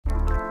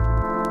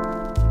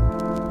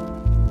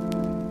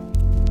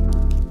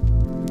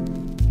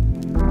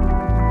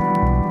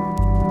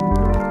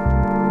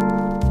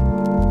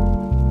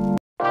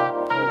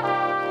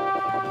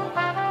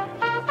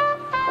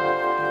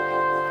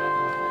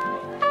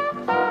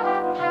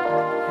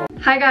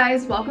Hi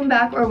guys, welcome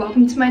back or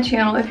welcome to my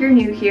channel if you're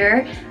new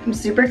here. I'm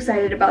super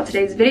excited about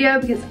today's video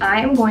because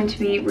I am going to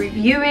be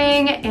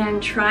reviewing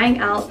and trying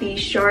out the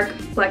Shark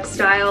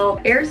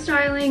FlexStyle air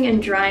styling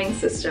and drying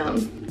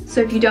system. So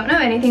if you don't know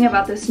anything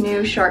about this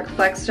new Shark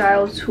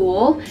FlexStyle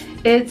tool,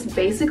 it's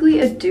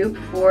basically a dupe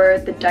for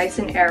the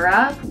Dyson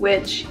Airwrap,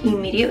 which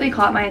immediately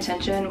caught my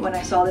attention when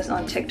I saw this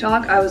on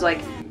TikTok. I was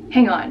like,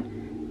 hang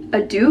on,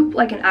 a dupe?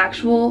 Like an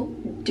actual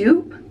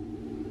dupe?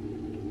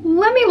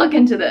 Let me look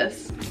into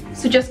this.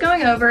 So just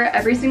going over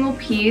every single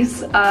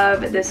piece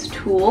of this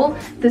tool,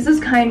 this is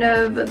kind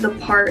of the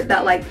part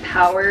that like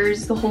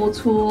powers the whole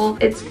tool.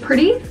 It's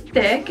pretty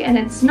thick and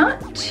it's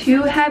not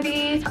too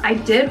heavy. I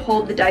did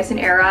hold the Dyson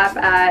Airwrap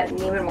at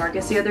Neiman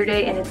Marcus the other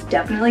day and it's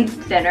definitely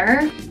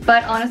thinner,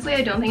 but honestly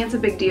I don't think it's a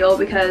big deal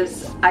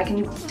because I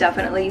can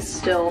definitely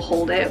still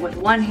hold it with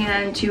one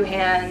hand, two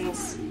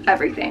hands,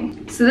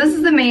 everything. So this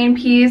is the main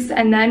piece,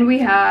 and then we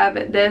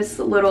have this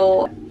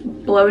little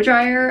blow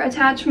dryer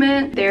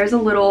attachment. There's a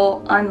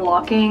little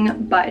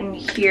unlocking button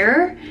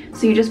here,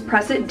 so you just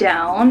press it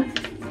down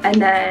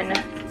and then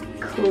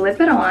clip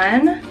it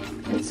on.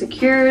 It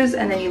secures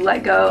and then you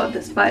let go of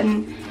this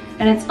button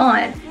and it's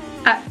on.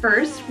 At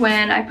first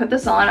when I put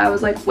this on I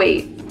was like,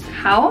 wait,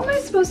 how am I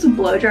supposed to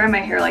blow dry my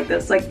hair like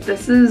this? Like,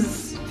 this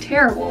is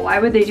terrible. Why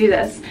would they do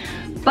this?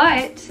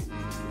 But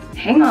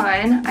hang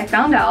on, I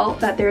found out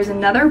that there's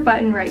another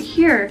button right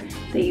here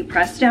that you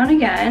press down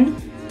again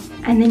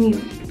and then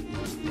you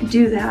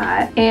do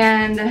that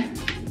and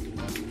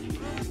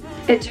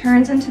it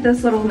turns into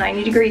this little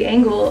 90-degree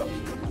angle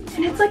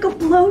and it's like a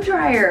blow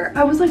dryer.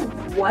 I was like,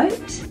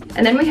 what?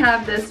 And then we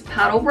have this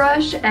paddle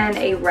brush and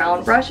a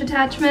round brush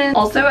attachment.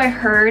 Also, I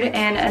heard in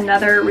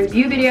another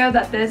review video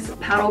that this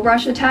paddle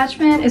brush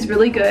attachment is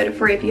really good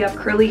for if you have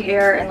curly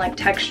hair and like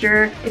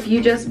texture. If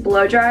you just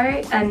blow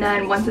dry and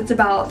then once it's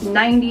about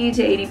 90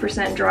 to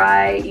 80%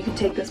 dry, you can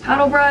take this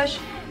paddle brush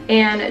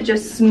and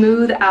just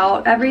smooth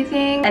out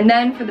everything. And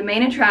then for the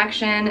main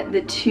attraction,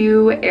 the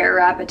two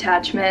Airwrap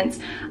attachments.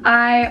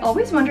 I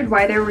always wondered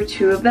why there were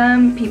two of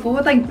them. People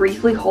would like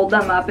briefly hold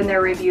them up in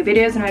their review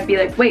videos and I'd be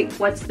like, wait,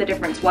 what's the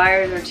difference? Why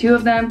are there two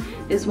of them?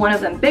 Is one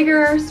of them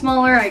bigger,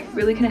 smaller? I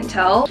really couldn't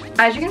tell.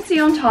 As you can see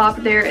on top,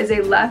 there is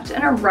a left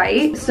and a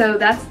right. So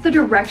that's the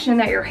direction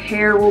that your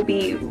hair will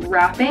be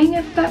wrapping,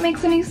 if that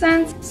makes any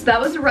sense. So that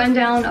was a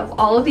rundown of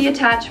all of the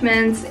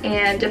attachments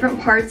and different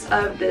parts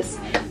of this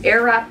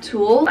Airwrap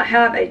tool. I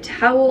have a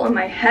towel on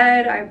my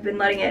head. I've been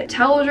letting it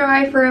towel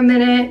dry for a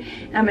minute.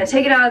 And I'm gonna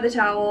take it out of the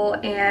towel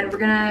and we're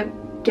gonna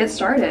get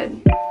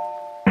started.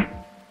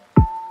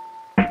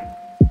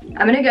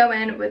 I'm gonna go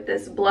in with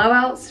this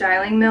blowout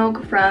styling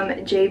milk from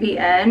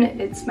JVN.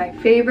 It's my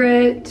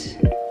favorite.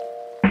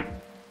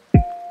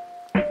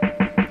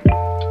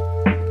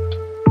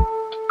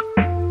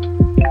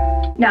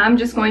 Now I'm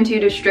just going to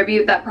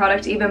distribute that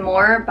product even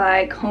more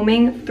by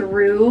combing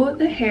through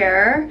the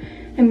hair.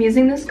 I'm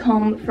using this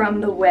comb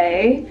from The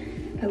Way.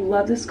 I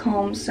love this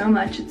comb so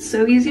much. It's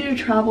so easy to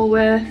travel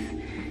with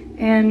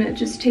and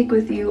just take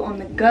with you on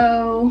the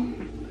go.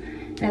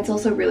 And it's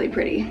also really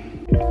pretty.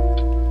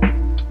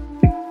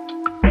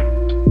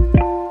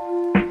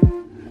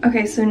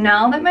 Okay, so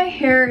now that my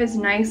hair is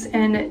nice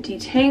and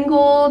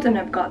detangled and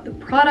I've got the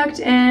product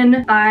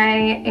in,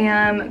 I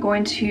am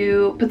going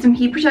to put some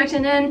heat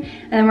protectant in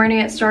and then we're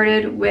gonna get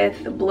started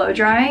with blow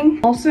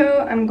drying.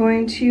 Also, I'm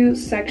going to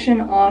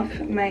section off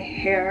my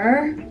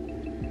hair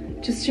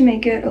just to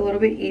make it a little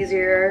bit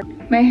easier.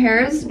 My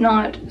hair is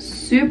not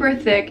super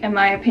thick in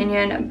my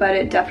opinion, but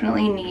it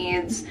definitely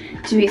needs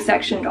to be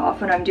sectioned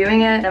off when I'm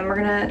doing it. And we're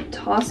gonna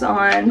toss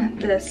on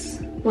this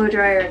blow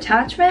dryer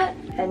attachment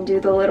and do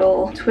the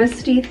little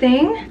twisty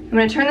thing. I'm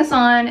gonna turn this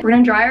on. We're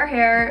gonna dry our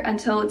hair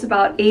until it's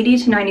about 80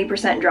 to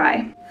 90%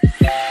 dry.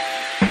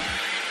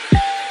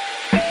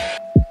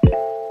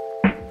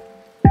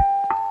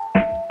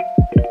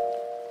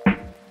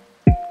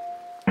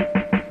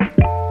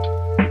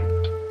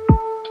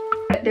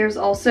 There's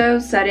also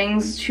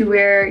settings to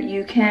where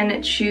you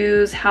can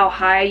choose how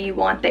high you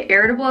want the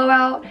air to blow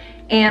out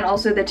and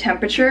also the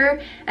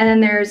temperature. And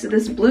then there's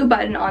this blue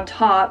button on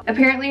top.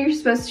 Apparently you're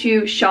supposed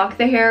to shock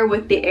the hair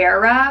with the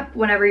Airwrap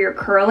whenever you're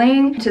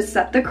curling to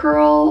set the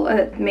curl.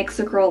 It makes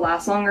the curl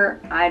last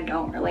longer. I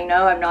don't really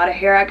know. I'm not a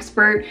hair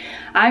expert.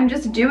 I'm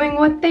just doing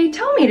what they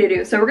tell me to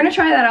do. So we're gonna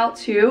try that out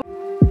too.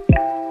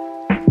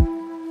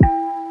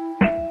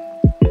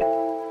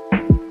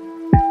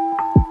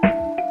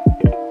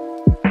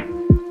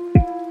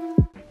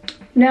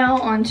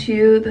 Now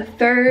onto the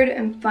third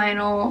and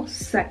final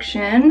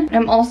section.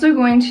 I'm also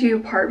going to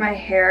part my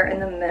hair in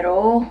the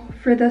middle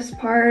for this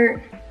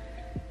part.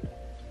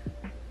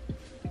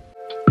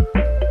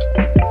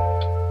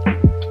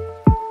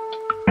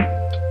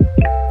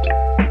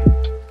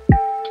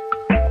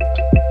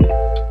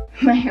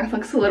 My hair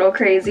looks a little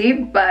crazy,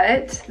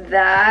 but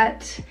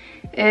that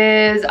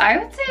is, I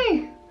would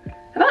say,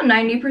 about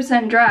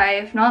 90% dry,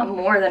 if not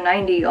more than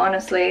 90,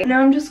 honestly. Now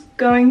I'm just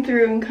going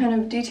through and kind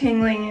of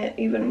detangling it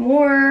even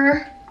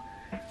more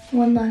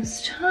one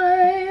last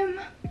time.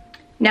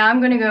 Now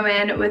I'm gonna go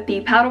in with the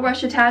paddle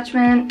brush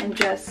attachment and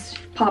just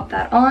pop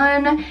that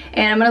on,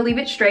 and I'm gonna leave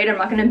it straight. I'm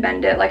not gonna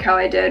bend it like how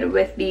I did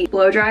with the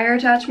blow dryer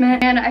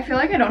attachment. And I feel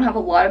like I don't have a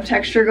lot of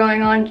texture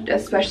going on,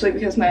 especially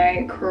because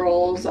my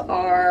curls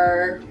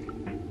are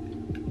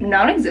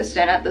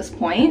non-existent at this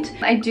point.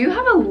 I do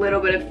have a little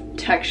bit of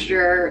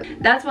texture.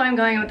 That's why I'm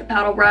going with the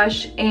paddle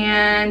brush,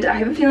 and I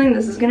have a feeling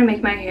this is gonna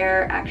make my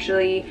hair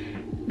actually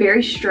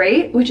very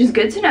straight, which is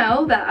good to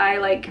know that I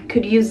like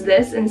could use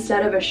this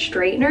instead of a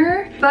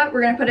straightener. But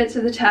we're gonna put it to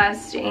the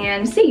test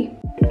and see.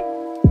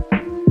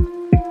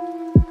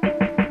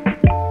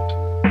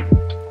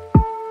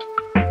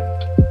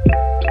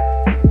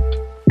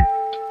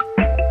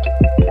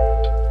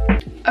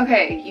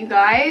 Okay, you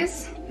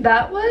guys,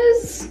 that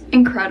was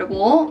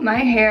incredible. My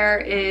hair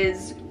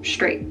is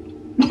straight.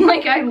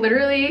 Like, I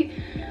literally,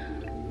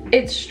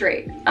 it's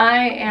straight.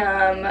 I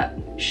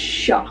am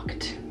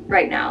shocked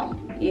right now.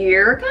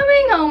 You're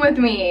coming home with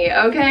me,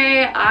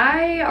 okay?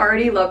 I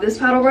already love this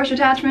paddle brush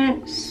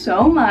attachment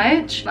so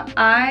much.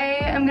 I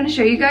am gonna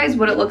show you guys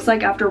what it looks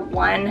like after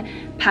one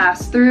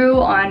pass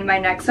through on my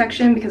neck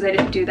section, because I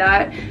didn't do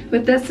that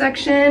with this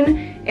section.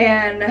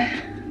 And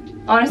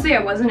honestly,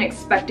 I wasn't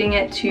expecting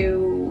it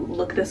to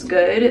look this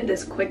good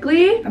this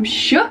quickly. I'm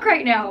shook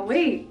right now,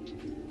 wait.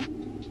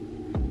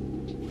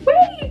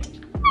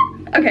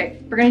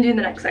 Okay, we're gonna do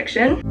the next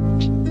section.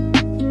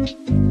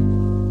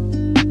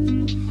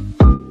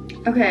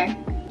 Okay,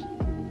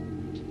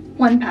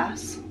 one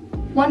pass,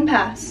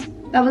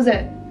 that was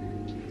it.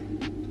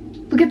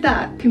 Look at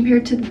that,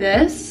 compared to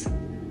this.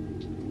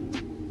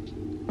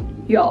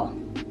 Y'all,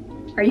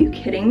 are you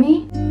kidding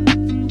me?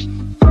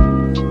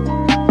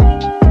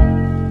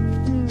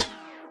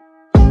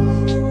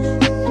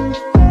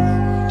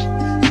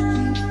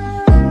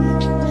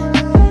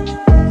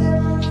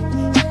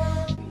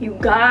 You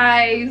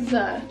guys,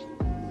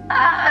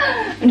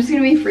 I'm just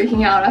gonna be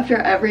freaking out after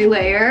every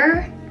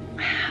layer.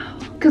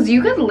 Because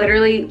you could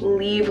literally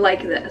leave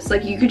like this.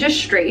 Like, you could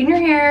just straighten your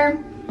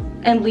hair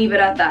and leave it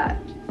at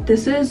that.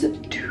 This is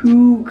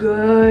too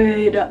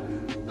good.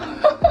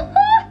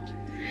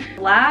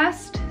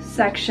 Last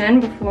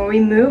section before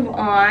we move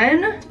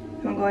on,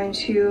 I'm going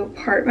to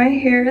part my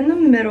hair in the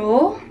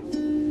middle.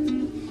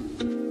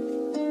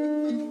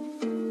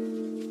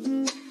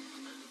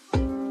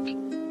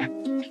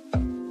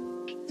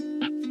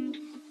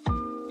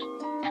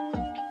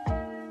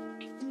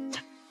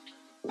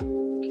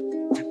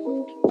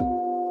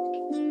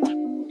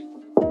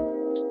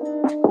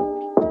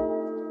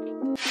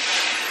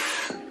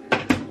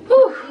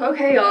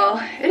 Okay, y'all,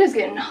 it is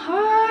getting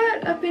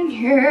hot up in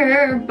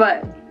here,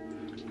 but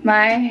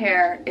my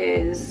hair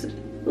is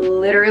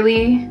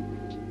literally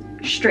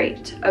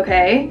straight,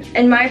 okay?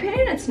 In my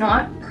opinion, it's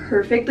not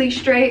perfectly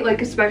straight,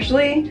 like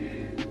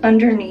especially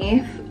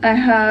underneath. I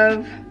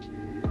have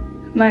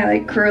my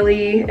like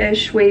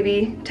curly-ish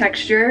wavy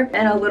texture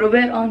and a little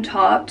bit on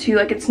top too.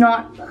 Like, it's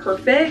not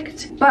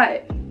perfect,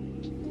 but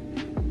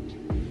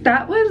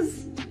that was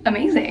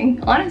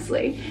amazing,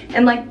 honestly.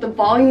 And like the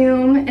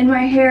volume in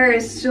my hair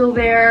is still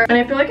there, and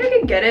I feel like I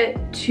could get it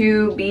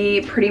to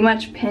be pretty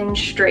much pin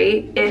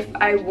straight if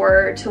I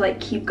were to like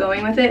keep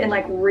going with it and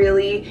like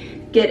really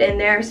get in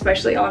there,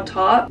 especially on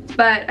top.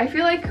 But I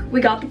feel like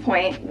we got the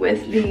point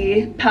with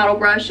the paddle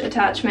brush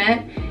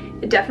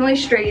attachment. It definitely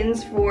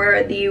straightens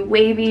for the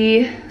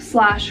wavy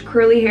slash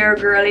curly hair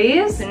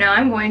girlies. So now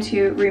I'm going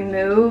to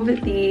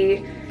remove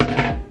the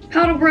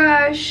paddle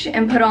brush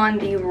and put on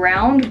the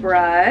round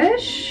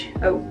brush.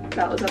 Oh,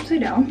 that was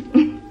upside down.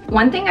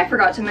 One thing I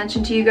forgot to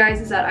mention to you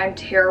guys is that I'm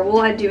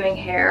terrible at doing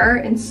hair,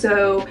 and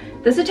so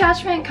this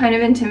attachment kind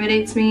of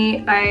intimidates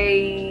me.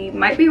 I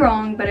might be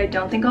wrong, but I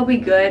don't think I'll be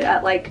good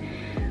at like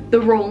the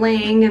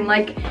rolling and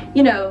like,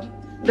 you know,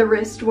 the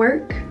wrist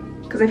work,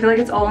 because I feel like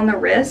it's all on the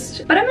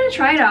wrist. But I'm gonna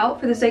try it out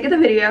for the sake of the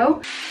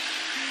video.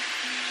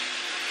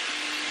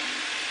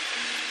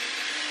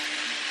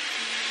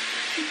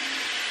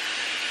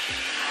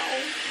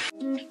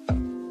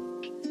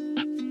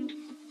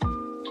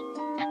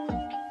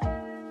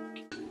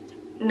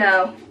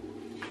 No.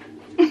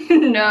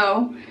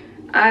 No.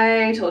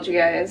 I told you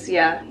guys,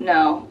 yeah,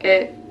 no.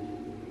 It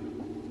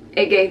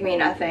gave me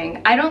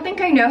nothing. I don't think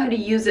I know how to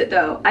use it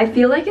though. I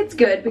feel like it's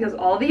good because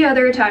all the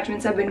other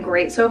attachments have been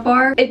great so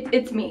far.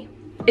 It's me.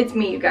 It's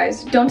me, you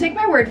guys. Don't take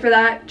my word for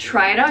that.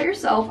 Try it out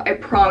yourself. I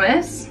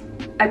promise.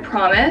 I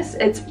promise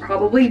it's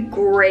probably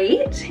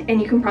great,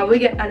 and you can probably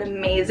get an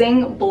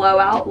amazing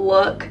blowout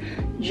look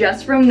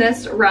just from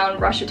this round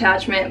brush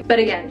attachment. But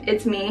again,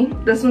 it's me.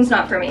 This one's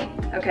not for me,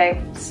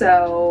 okay?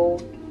 So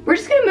we're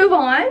just gonna move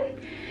on.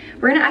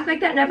 We're gonna act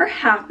like that never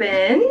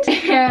happened,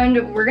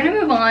 and we're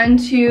gonna move on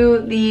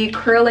to the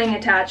curling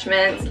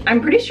attachments.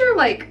 I'm pretty sure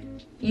like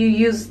you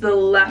use the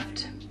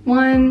left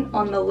one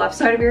on the left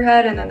side of your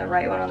head and then the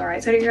right one on the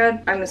right side of your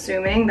head. I'm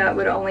assuming that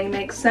would only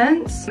make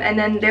sense. And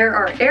then there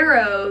are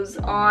arrows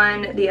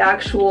on the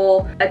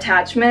actual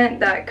attachment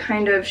that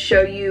kind of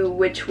show you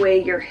which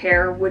way your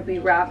hair would be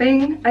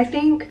wrapping, I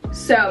think.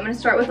 So I'm gonna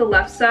start with the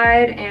left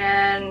side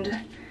and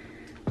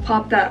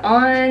pop that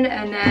on,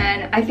 and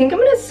then I think I'm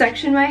gonna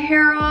section my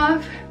hair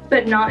off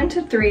but not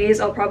into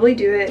threes. I'll probably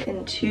do it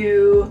in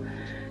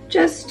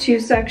just two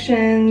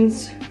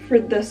sections for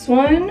this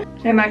one.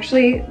 And I'm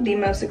actually the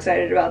most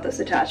excited about this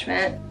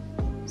attachment.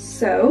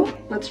 So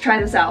let's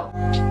try this out.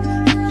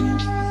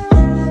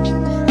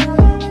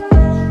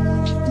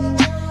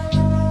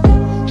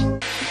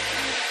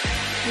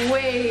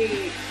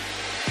 Wait.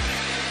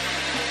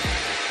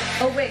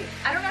 Oh wait,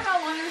 I don't know how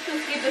long I'm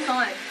supposed to keep this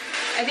on.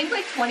 I think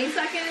like 20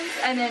 seconds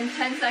and then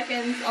 10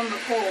 seconds on the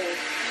cold.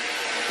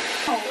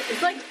 Oh,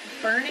 it's like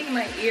burning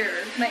my ear.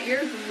 My ear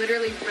is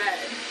literally red.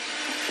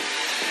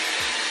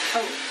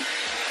 Oh.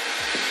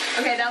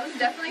 Okay, that was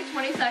definitely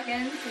 20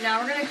 seconds.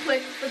 Now we're gonna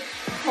click the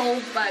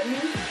cold button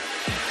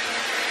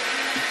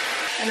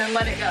and then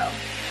let it go.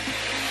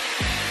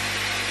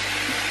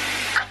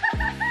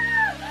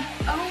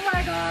 Oh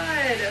my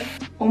god.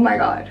 Oh my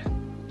god.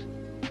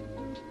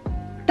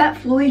 That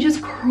fully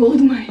just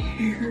curled my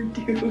hair,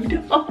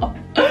 dude. Oh.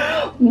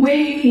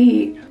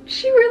 Wait,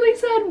 she really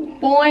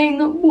said boing,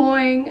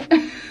 boing.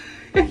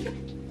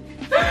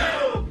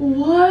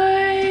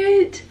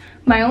 What?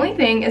 My only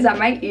thing is that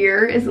my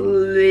ear is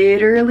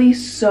literally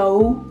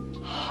so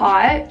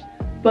hot.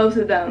 Both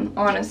of them,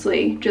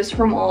 honestly, just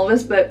from all of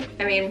us. But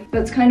I mean,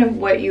 that's kind of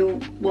what you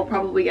will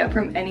probably get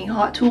from any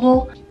hot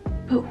tool.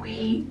 But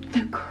wait,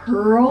 the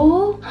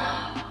curl?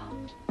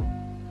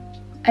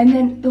 And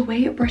then the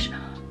way it brushed.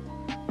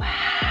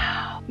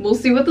 Wow. We'll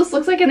see what this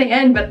looks like in the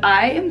end, but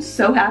I am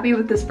so happy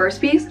with this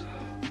first piece.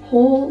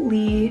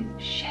 Holy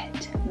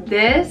shit.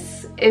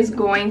 This is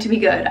going to be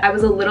good. I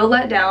was a little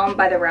let down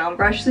by the round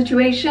brush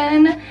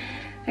situation.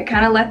 I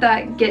kind of let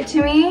that get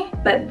to me,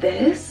 but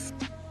this,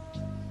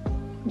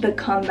 the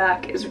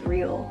comeback is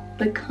real.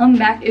 The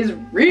comeback is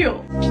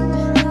real.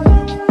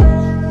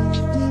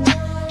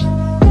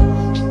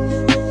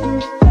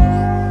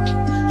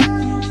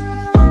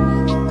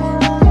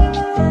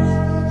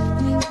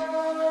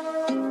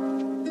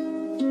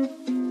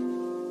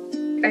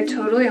 I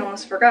totally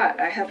almost forgot.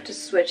 I have to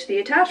switch the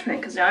attachment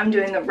because now I'm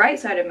doing the right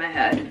side of my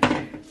head.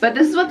 But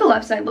this is what the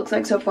left side looks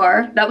like so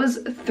far. That was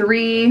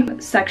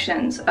 3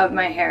 sections of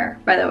my hair,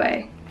 by the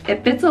way.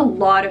 It fits a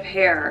lot of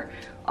hair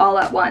all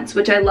at once,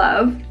 which I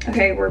love.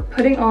 Okay, we're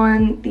putting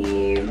on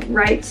the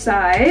right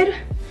side.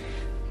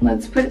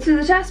 Let's put it to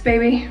the test,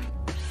 baby.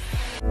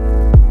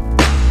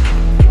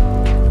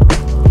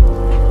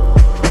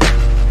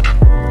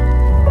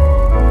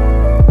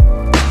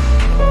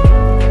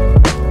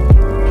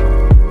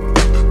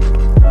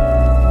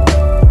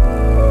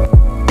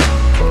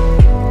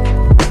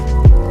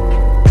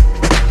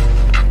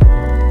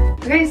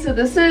 So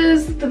this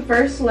is the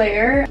first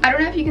layer. I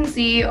don't know if you can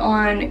see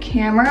on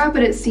camera,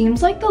 but it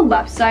seems like the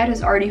left side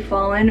has already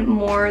fallen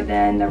more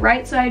than the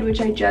right side, which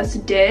I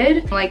just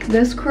did. Like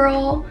this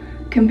curl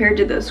compared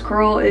to this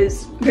curl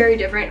is very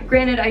different.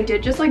 Granted, I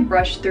did just like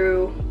brush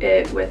through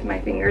it with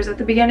my fingers at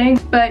the beginning,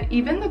 but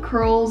even the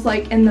curls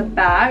like in the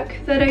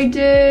back that I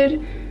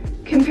did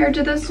compared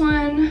to this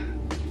one,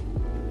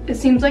 it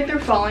seems like they're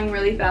falling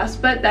really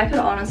fast, but that could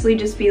honestly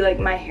just be like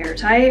my hair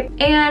type.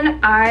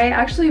 And I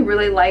actually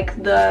really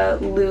like the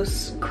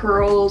loose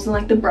curls and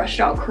like the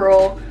brushed out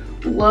curl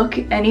look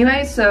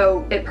anyway,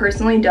 so it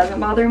personally doesn't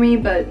bother me,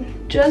 but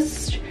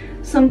just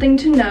something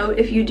to note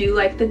if you do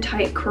like the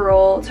tight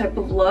curl type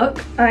of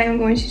look. I am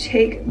going to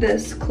take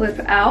this clip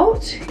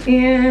out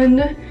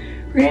and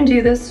we're gonna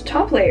do this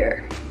top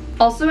layer.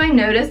 Also, I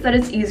noticed that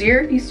it's easier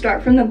if you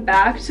start from the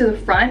back to the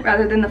front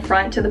rather than the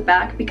front to the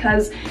back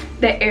because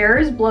the air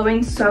is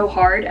blowing so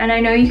hard, and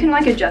I know you can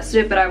like adjust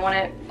it, but I want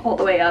it all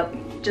the way up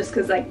just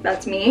because like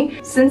that's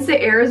me. Since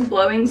the air is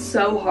blowing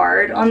so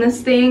hard on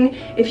this thing,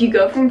 if you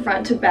go from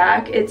front to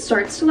back, it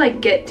starts to like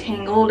get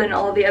tangled in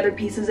all of the other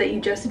pieces that you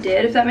just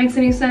did, if that makes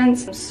any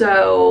sense.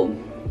 So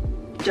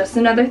just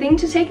another thing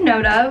to take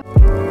note of.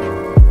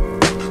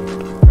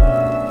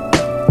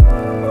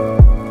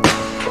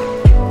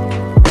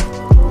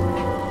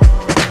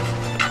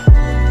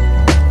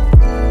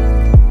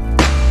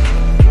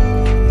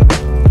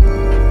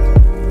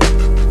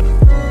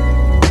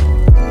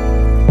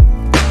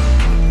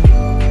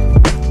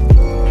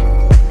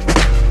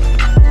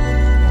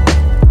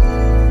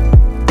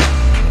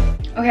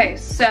 Okay,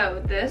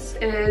 so this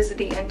is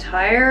the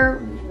entire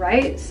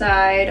right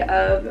side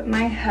of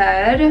my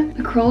head.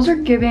 The curls are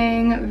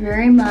giving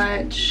very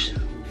much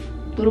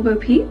little Bo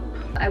Peep.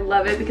 I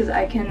love it because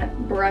I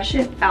can brush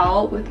it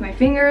out with my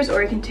fingers,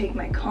 or I can take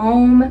my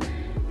comb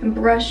and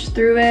brush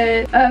through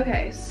it.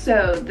 Okay,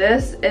 so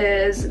this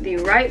is the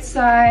right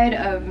side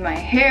of my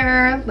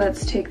hair.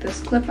 Let's take this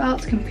clip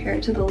out to compare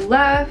it to the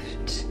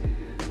left.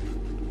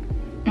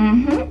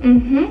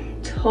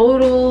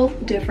 Total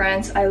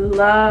difference. I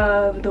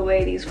love the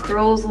way these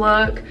curls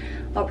look.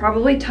 I'll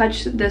probably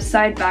touch this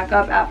side back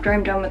up after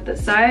I'm done with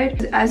this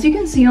side. As you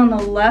can see on the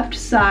left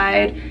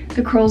side,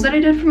 the curls that I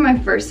did from my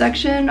first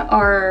section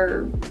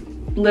are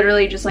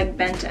literally just like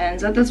bent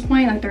ends at this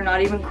point, like they're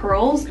not even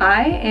curls.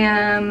 I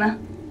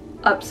am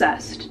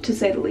obsessed, to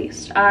say the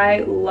least. I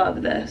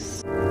love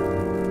this.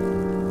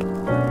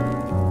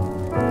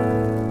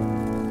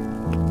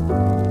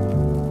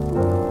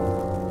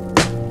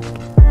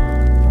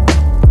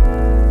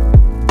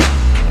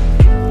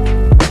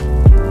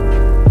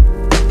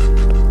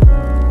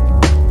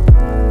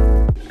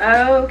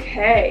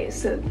 Okay,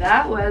 so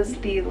that was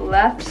the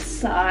left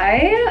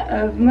side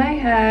of my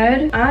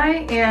head.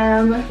 I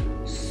am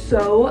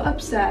so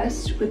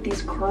obsessed with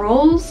these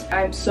curls.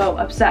 I'm so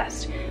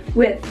obsessed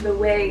with the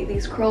way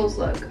these curls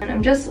look. And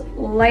I'm just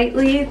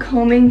lightly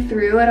combing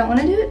through. I don't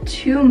want to do it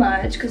too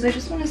much because I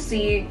just want to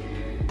see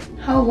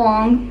how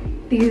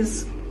long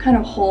these kind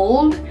of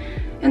hold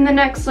in the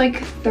next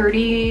like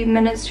 30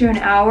 minutes to an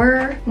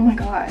hour. Oh my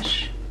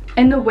gosh.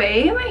 And the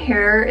way my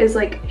hair is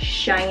like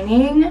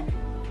shining,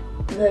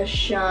 the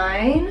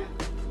shine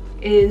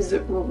is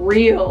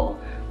real.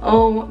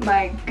 Oh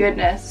my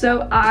goodness.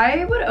 So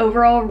I would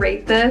overall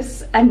rate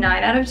this a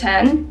 9 out of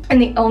 10.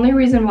 And the only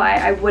reason why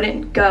I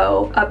wouldn't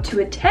go up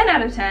to a 10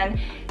 out of 10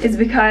 is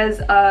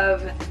because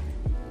of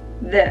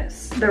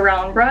this, the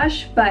round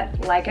brush. But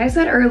like I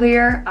said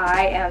earlier,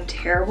 I am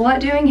terrible at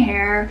doing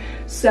hair.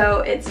 So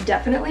it's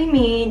definitely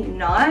me,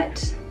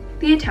 not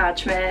the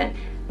attachment.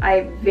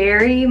 I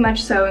very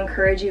much so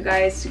encourage you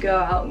guys to go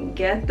out and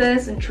get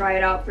this and try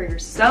it out for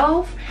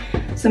yourself.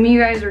 Some of you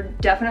guys are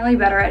definitely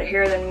better at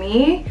hair than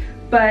me.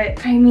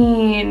 But I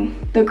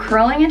mean, the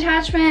curling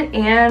attachment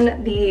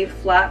and the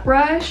flat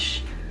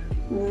brush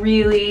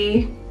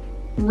really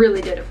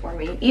did it for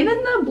me.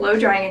 Even the blow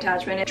drying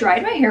attachment, it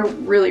dried my hair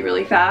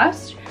really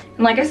fast.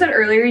 And like I said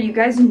earlier, you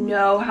guys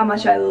know how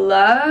much I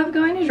love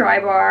going to Dry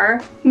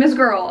Bar. Miss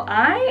Girl,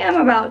 I am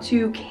about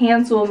to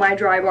cancel my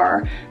Dry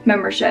Bar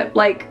membership.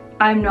 Like,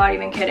 I'm not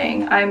even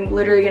kidding. I'm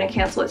literally gonna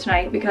cancel it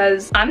tonight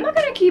because I'm not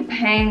gonna keep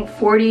paying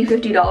 $40,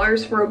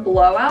 $50 for a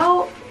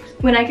blowout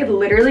when I could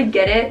literally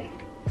get it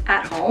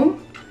at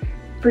home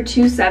for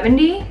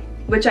 $270,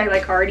 which I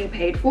like already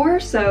paid for.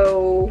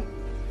 So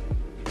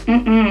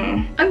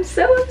I'm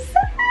so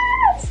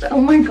obsessed.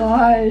 Oh my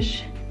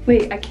gosh.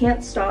 Wait, I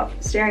can't stop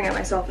staring at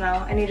myself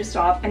now. I need to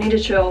stop. I need to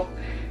chill.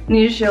 I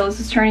need to chill.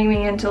 This is turning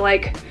me into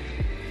like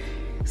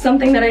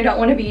something that I don't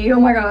want to be. Oh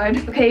my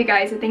god. Okay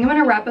guys, I think I'm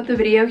gonna wrap up the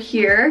video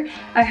here.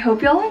 I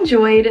hope y'all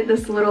enjoyed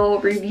this little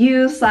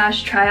review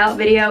slash tryout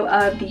video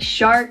of the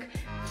Shark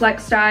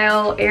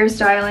FlexStyle air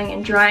styling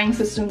and drying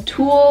system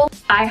tool.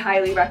 I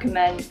highly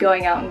recommend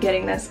going out and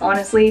getting this,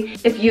 honestly.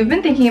 If you've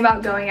been thinking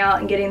about going out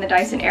and getting the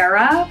Dyson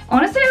Airwrap,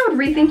 honestly I would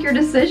rethink your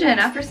decision.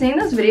 After seeing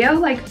this video,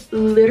 like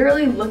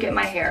literally look at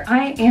my hair.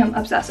 I am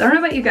obsessed. I don't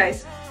know about you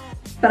guys,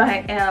 but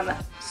I am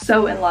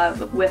so in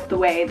love with the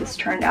way this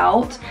turned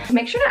out.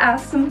 Make sure to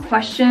ask some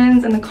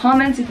questions in the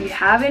comments if you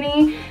have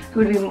any. I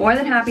would be more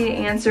than happy to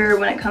answer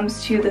when it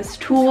comes to this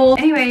tool.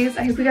 Anyways,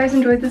 I hope you guys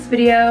enjoyed this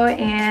video,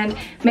 and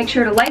make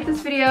sure to like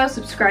this video,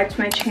 subscribe to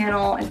my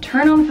channel, and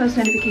turn on the post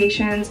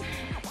notifications.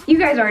 You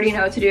guys already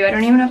know what to do. I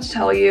don't even have to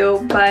tell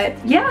you,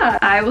 but yeah,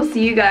 I will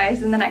see you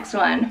guys in the next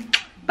one.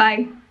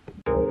 Bye.